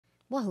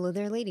Well, hello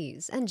there,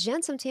 ladies and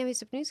gents. I'm Tammy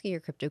Sapnewski, your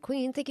crypto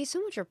queen. Thank you so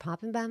much for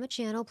popping by my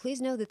channel. Please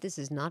know that this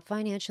is not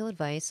financial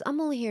advice. I'm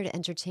only here to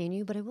entertain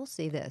you, but I will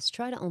say this.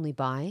 Try to only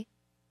buy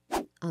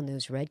on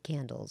those red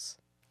candles.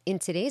 In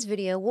today's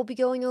video, we'll be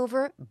going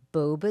over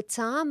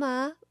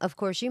Bobatama. Of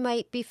course, you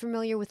might be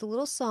familiar with a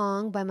little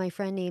song by my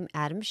friend named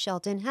Adam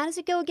Shelton. How does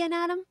it go again,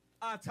 Adam?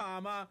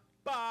 Atama,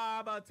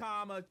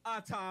 Bobatama,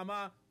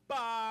 Atama,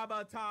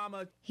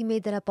 Bobatama. He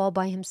made that up all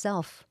by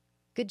himself.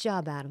 Good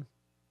job, Adam.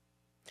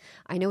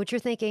 I know what you're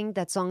thinking.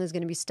 That song is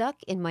going to be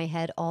stuck in my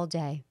head all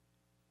day.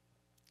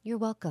 You're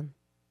welcome.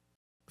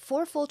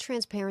 For full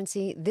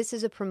transparency, this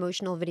is a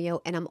promotional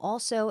video, and I'm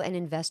also an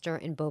investor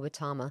in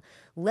Bobatama.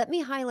 Let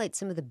me highlight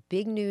some of the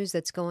big news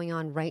that's going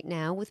on right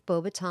now with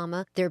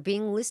Bobatama. They're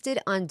being listed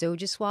on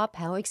DojaSwap.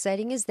 How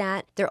exciting is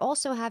that? They're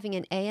also having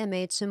an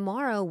AMA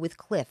tomorrow with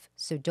Cliff,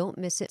 so don't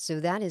miss it. So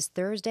that is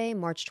Thursday,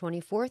 March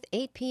 24th,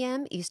 8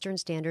 p.m. Eastern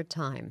Standard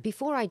Time.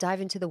 Before I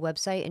dive into the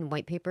website and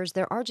white papers,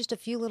 there are just a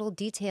few little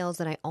details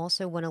that I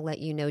also want to let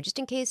you know, just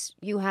in case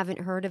you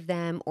haven't heard of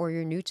them or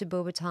you're new to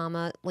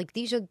Bobatama. Like,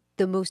 these are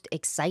the most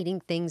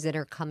exciting things that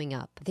are coming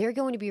up. They're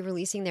going to be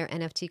releasing their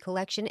NFT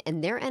collection,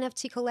 and their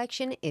NFT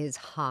collection is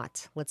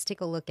hot. Let's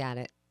take a look at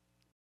it.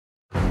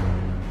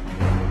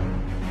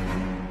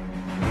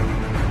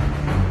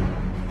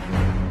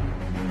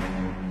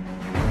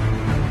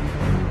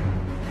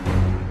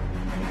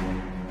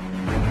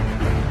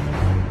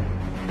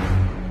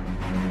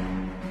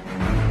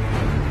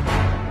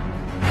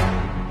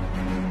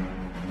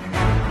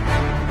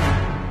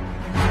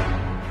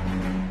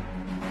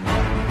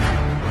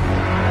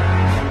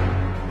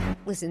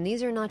 Listen,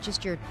 these are not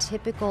just your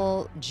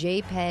typical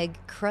JPEG,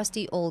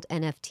 crusty old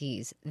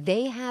NFTs.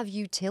 They have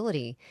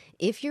utility.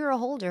 If you're a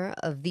holder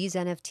of these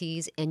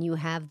NFTs and you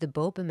have the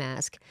Boba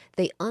mask,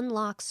 they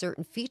unlock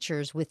certain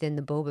features within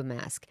the Boba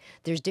mask.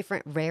 There's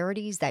different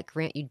rarities that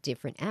grant you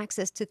different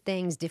access to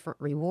things, different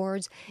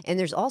rewards, and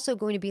there's also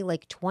going to be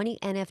like 20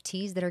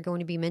 NFTs that are going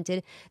to be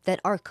minted that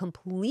are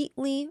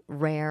completely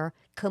rare,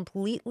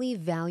 completely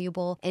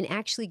valuable, and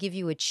actually give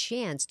you a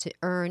chance to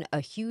earn a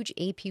huge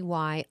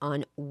APY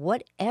on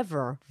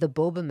whatever the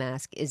Boba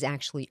mask is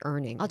actually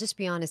earning. I'll just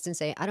be honest and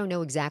say I don't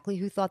know exactly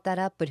who thought that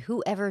up, but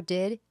whoever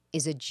did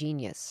is a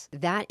genius.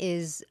 That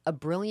is a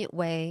brilliant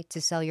way to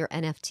sell your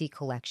NFT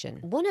collection.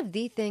 One of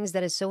the things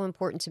that is so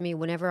important to me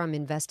whenever I'm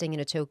investing in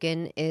a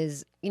token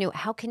is,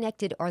 how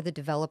connected are the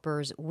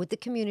developers with the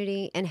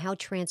community and how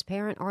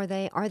transparent are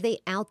they? Are they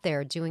out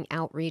there doing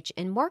outreach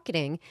and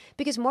marketing?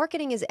 Because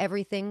marketing is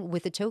everything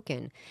with a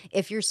token.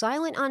 If you're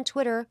silent on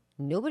Twitter,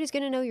 nobody's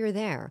going to know you're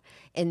there.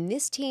 And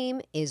this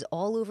team is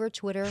all over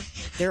Twitter.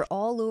 They're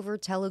all over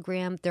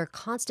Telegram. They're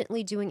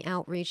constantly doing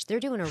outreach. They're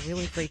doing a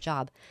really great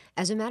job.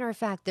 As a matter of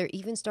fact, they're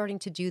even starting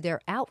to do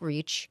their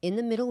outreach in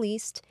the Middle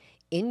East,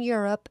 in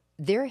Europe.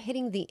 They're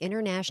hitting the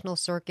international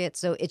circuit,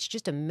 so it's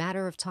just a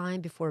matter of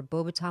time before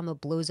Bobatama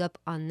blows up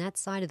on that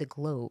side of the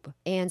globe.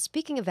 And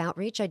speaking of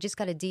outreach, I just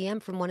got a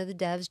DM from one of the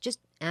devs just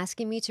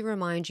asking me to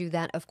remind you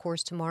that, of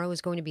course, tomorrow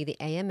is going to be the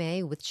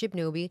AMA with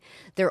Shibnobi.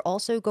 They're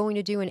also going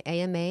to do an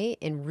AMA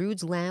in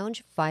Rude's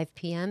Lounge, 5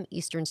 p.m.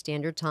 Eastern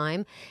Standard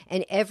Time.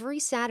 And every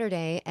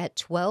Saturday at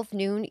 12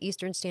 noon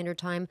Eastern Standard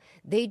Time,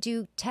 they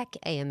do tech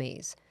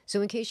AMAs.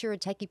 So in case you're a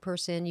techie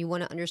person, you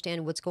want to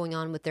understand what's going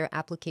on with their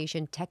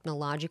application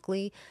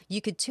technologically,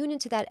 you could tune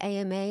into that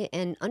AMA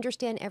and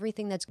understand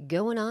everything that's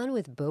going on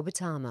with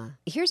Bobatama.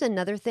 Here's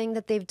another thing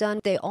that they've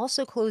done. They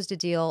also closed a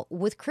deal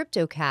with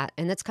CryptoCat,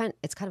 and it's kind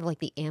of like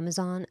the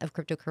Amazon of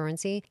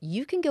cryptocurrency.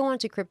 You can go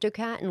onto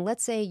CryptoCat, and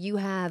let's say you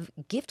have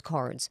gift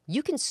cards.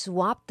 You can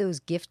swap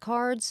those gift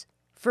cards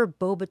for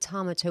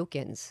Bobatama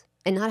tokens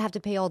and not have to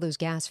pay all those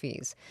gas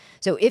fees.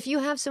 So if you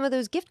have some of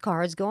those gift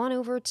cards, go on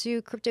over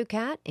to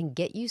CryptoCat and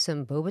get you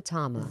some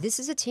Bobatama. This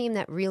is a team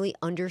that really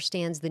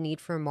understands the need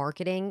for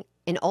marketing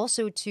and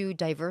also to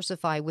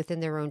diversify within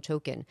their own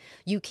token.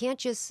 You can't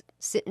just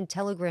sit in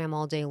Telegram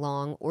all day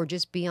long or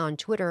just be on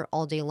Twitter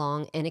all day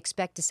long and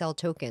expect to sell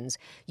tokens.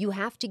 You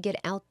have to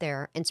get out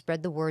there and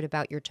spread the word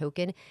about your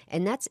token,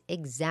 and that's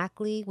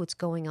exactly what's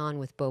going on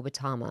with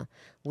Bobatama.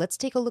 Let's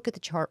take a look at the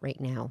chart right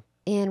now.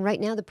 And right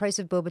now, the price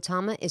of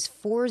Bobatama is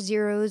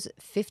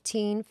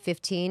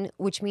 4/0/15/15,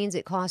 which means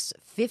it costs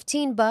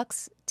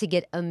 $15 to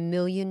get 1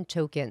 million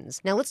tokens.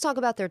 Now let's talk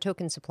about their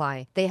token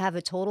supply. They have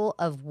a total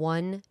of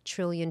 1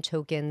 trillion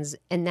tokens,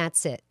 and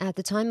that's it. At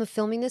the time of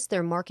filming this,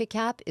 their market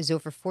cap is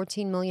over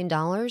 $14 million,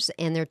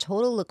 and their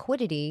total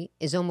liquidity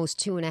is almost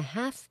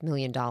 $2.5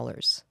 million.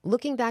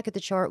 Looking back at the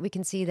chart, we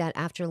can see that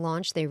after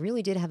launch, they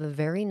really did have a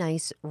very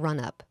nice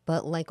run up.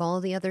 But like all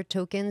the other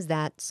tokens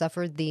that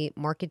suffered the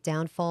market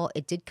downfall,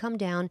 it did come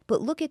down.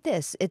 But look at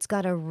this. It's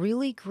got a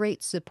really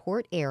great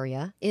support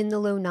area in the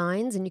low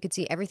 9s, and you can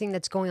see everything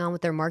that's going on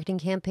with their marketing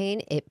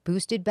campaign. It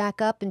boosted back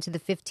up into the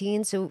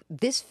 15. So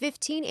this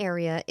 15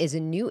 area is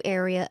a new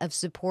area of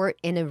support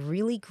and a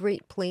really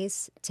great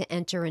place to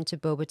enter into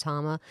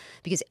Bobatama,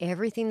 because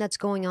everything that's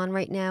going on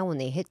right now when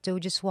they hit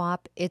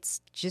DojaSwap,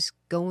 it's just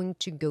going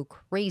to go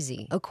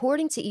crazy.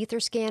 According to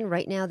Etherscan,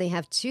 right now they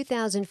have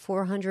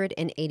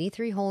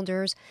 2,483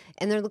 holders,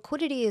 and their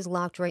liquidity is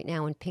locked right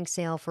now in pink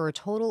sale for a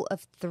total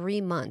of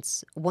 3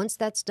 months. Once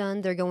that's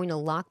done, they're going to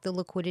lock the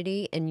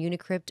liquidity in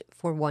Unicrypt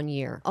for 1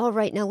 year. All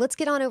right, now let's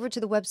get on over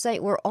to the website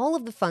where all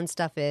of the fun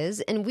stuff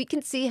is, and we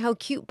can see how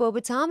cute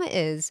Bobatama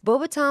is.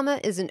 Bobatama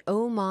is an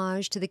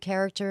homage to the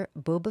character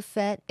Boba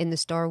Fett in the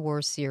Star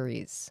Wars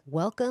series.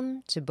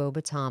 Welcome to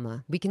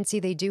Bobatama. We can see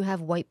they do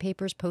have white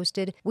papers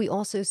posted. We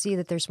also see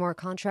that their smart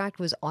contract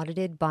was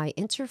audited by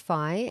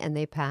InterFi and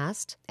they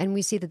passed. And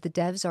we see that the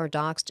devs are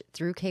doxed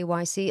through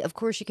KYC. Of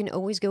course, you can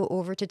always go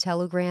over to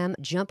Telegram,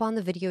 jump on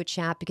the video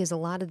chat because a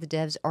lot of the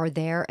devs are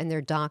there and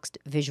they're doxed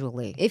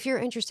visually. If you're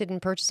interested in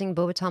purchasing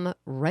Bobatama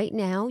right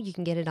now, you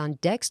can get it on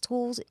Dex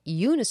Tools,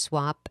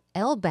 Uniswap,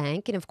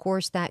 L-Bank, and of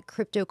course that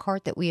crypto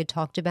cart that we had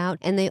talked about.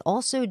 And they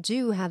also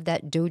do have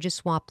that Doja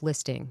Swap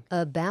listing.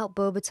 About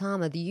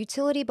Bobatama, the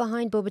utility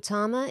behind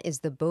Bobatama is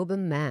the Boba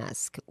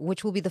Mask,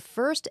 which will be the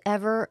first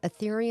ever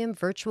Ethereum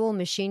virtual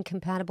machine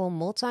compatible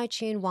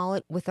multi-chain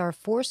wallet with our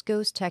Force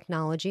Ghost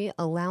technology,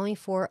 allowing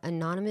for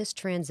anonymous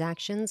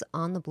transactions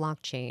on the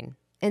blockchain.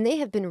 And they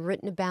have been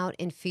written about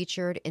and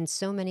featured in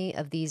so many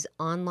of these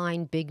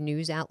online big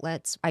news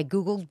outlets. I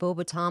Googled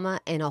Bobatama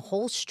and a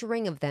whole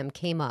string of them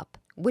came up,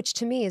 which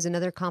to me is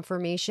another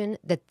confirmation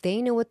that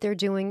they know what they're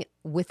doing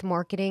with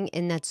marketing,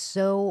 and that's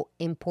so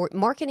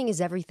important. Marketing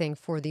is everything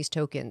for these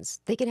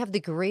tokens. They can have the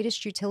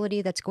greatest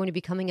utility that's going to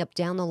be coming up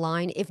down the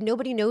line. If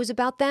nobody knows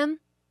about them,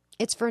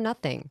 it's for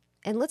nothing.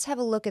 And let's have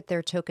a look at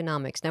their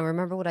tokenomics. Now,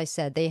 remember what I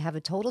said. They have a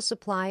total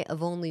supply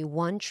of only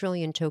 1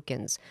 trillion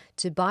tokens.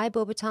 To buy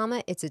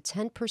Bobatama, it's a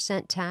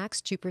 10% tax,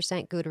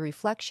 2% go to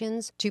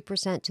reflections,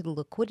 2% to the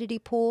liquidity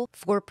pool,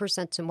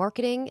 4% to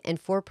marketing,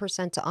 and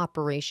 4% to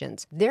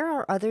operations. There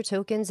are other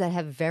tokens that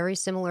have very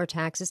similar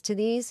taxes to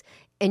these,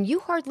 and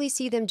you hardly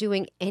see them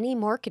doing any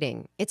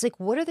marketing. It's like,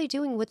 what are they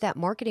doing with that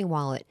marketing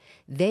wallet?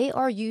 They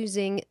are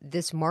using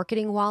this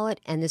marketing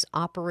wallet and this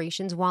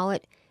operations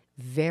wallet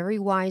very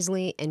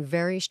wisely and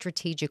very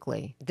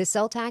strategically. The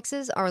sell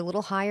taxes are a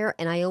little higher,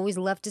 and I always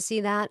love to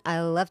see that. I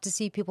love to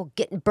see people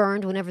getting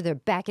burned whenever they're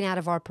backing out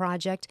of our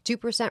project.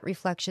 2%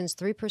 reflections,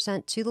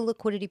 3% to the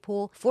liquidity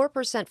pool,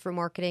 4% for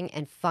marketing,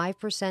 and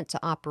 5%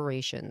 to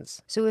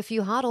operations. So if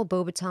you hodl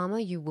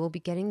Bobatama, you will be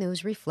getting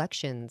those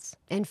reflections.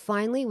 And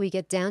finally, we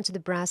get down to the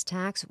brass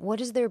tacks.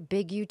 What is their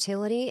big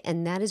utility?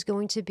 And that is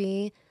going to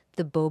be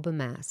the Boba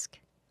Mask.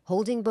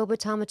 Holding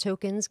Bobatama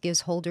tokens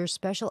gives holders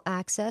special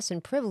access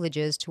and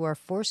privileges to our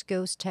Force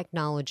Ghost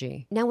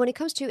technology. Now, when it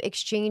comes to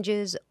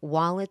exchanges,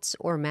 wallets,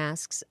 or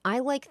masks, I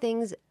like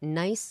things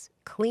nice,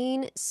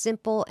 clean,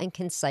 simple, and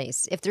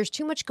concise. If there's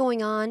too much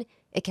going on,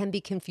 it can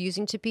be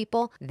confusing to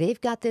people.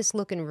 They've got this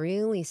looking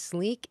really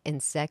sleek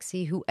and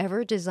sexy.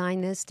 Whoever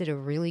designed this did a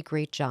really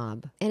great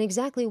job. And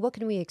exactly what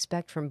can we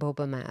expect from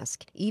Boba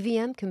Mask?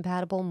 EVM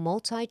compatible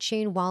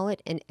multi-chain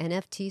wallet and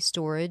NFT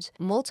storage.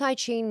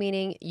 Multi-chain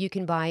meaning you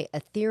can buy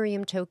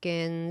Ethereum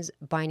tokens,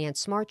 Binance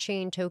Smart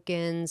Chain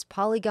tokens,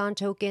 Polygon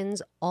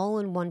tokens, all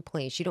in one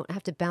place. You don't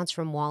have to bounce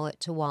from wallet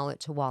to wallet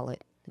to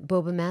wallet.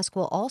 Boba Mask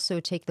will also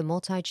take the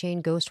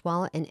multi-chain Ghost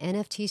Wallet and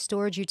NFT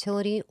storage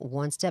utility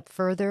one step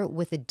further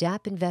with a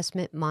DApp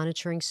investment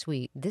monitoring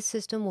suite. This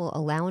system will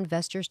allow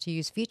investors to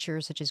use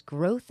features such as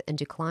growth and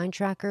decline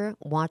tracker,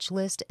 watch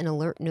list, and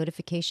alert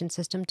notification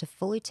system to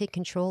fully take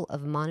control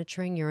of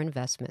monitoring your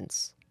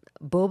investments.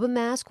 Boba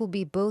Mask will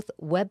be both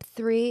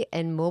Web3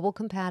 and mobile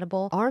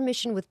compatible. Our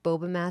mission with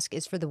Boba Mask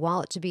is for the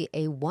wallet to be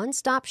a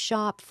one-stop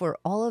shop for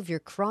all of your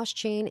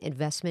cross-chain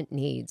investment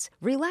needs.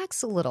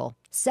 Relax a little.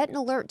 Set an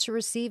alert to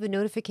receive a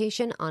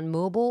notification on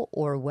mobile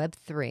or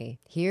Web3.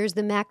 Here's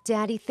the Mac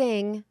Daddy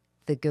thing,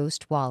 the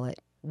Ghost Wallet.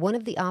 One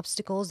of the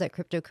obstacles that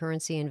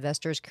cryptocurrency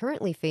investors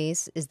currently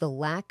face is the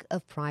lack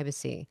of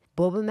privacy.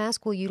 Boba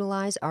Mask will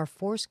utilize our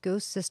Force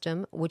Ghost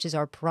system, which is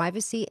our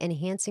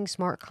privacy-enhancing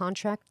smart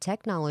contract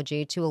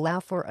technology to allow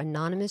for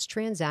anonymous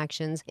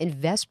transactions,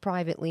 invest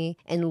privately,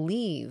 and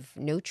leave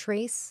no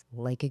trace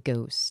like a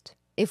ghost.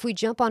 If we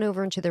jump on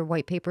over into their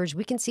white papers,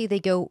 we can see they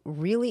go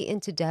really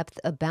into depth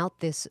about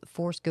this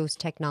Force Ghost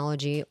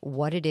technology,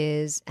 what it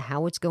is,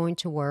 how it's going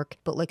to work.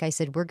 But like I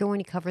said, we're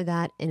going to cover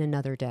that in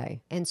another day.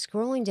 And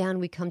scrolling down,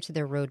 we come to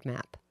their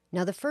roadmap.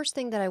 Now, the first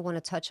thing that I want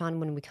to touch on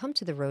when we come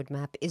to the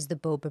roadmap is the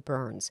Boba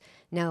burns.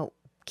 Now,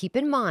 keep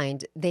in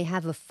mind, they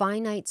have a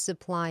finite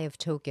supply of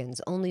tokens,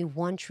 only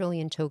 1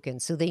 trillion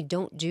tokens, so they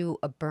don't do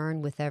a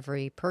burn with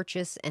every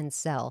purchase and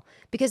sell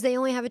because they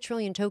only have 1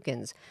 trillion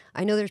tokens.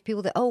 I know there's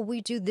people that, we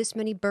do this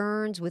many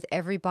burns with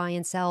every buy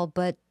and sell,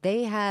 but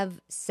they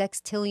have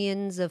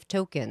sextillions of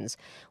tokens.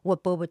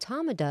 What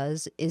Bobatama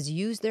does is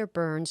use their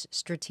burns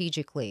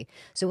strategically.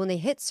 So when they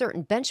hit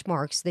certain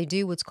benchmarks, they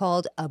do what's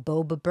called a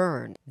Boba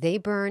burn. They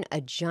burn a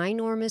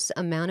ginormous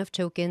amount of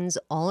tokens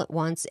all at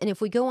once, and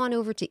if we go on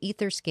over to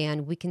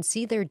Etherscan, we can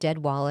see their dead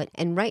wallet,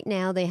 and right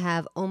now they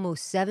have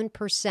almost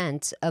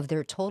 7% of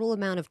their total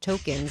amount of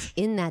tokens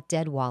in that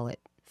dead wallet.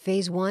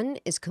 Phase 1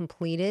 is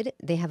completed.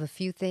 They have a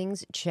few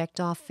things checked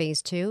off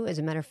phase 2. As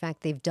a matter of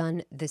fact, they've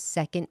done the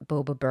second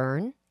boba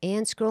burn.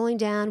 And scrolling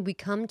down, we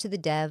come to the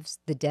devs.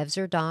 The devs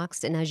are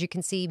doxed. And as you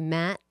can see,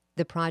 Matt,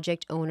 the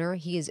project owner,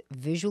 he is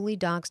visually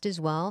doxed as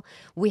well.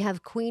 We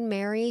have Queen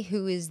Mary,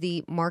 who is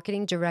the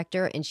marketing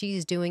director, and she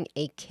is doing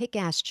a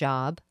kick-ass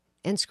job.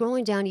 And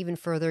scrolling down even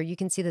further, you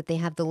can see that they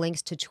have the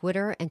links to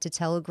Twitter and to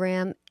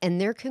Telegram.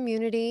 And their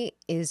community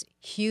is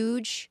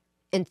huge,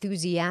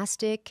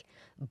 enthusiastic,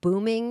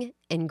 booming,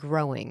 and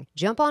growing.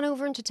 Jump on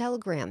over into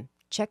Telegram.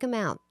 Check them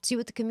out. See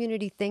what the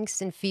community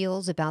thinks and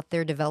feels about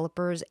their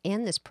developers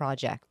and this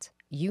project.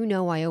 You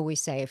know, I always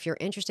say, if you're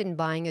interested in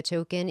buying a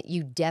token,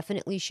 you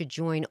definitely should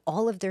join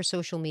all of their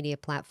social media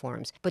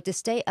platforms. But to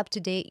stay up to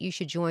date, you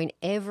should join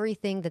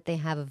everything that they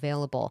have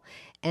available.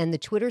 And the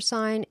Twitter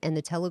sign and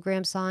the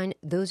Telegram sign,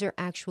 those are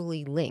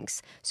actually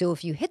links. So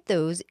if you hit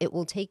those, it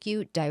will take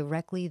you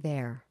directly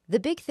there. The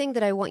big thing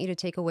that I want you to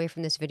take away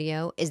from this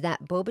video is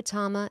that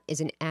Bobatama is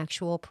an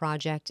actual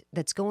project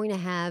that's going to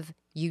have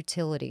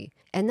utility.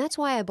 And that's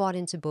why I bought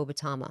into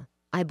Bobatama.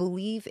 I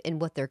believe in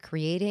what they're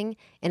creating,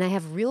 and I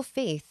have real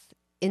faith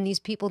in these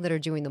people that are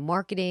doing the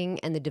marketing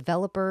and the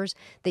developers.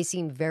 They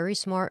seem very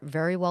smart,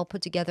 very well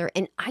put together,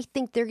 and I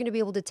think they're going to be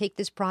able to take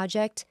this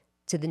project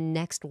to the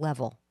next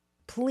level.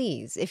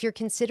 Please, if you're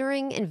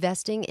considering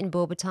investing in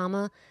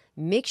Bobatama,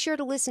 make sure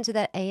to listen to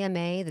that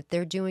AMA that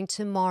they're doing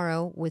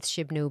tomorrow with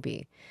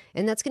Shibnobi.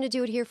 And that's going to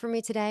do it here for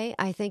me today.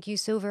 I thank you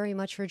so very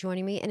much for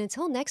joining me. And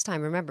until next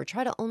time, remember,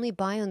 try to only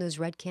buy on those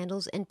red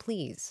candles, and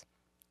please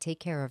take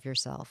care of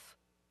yourself.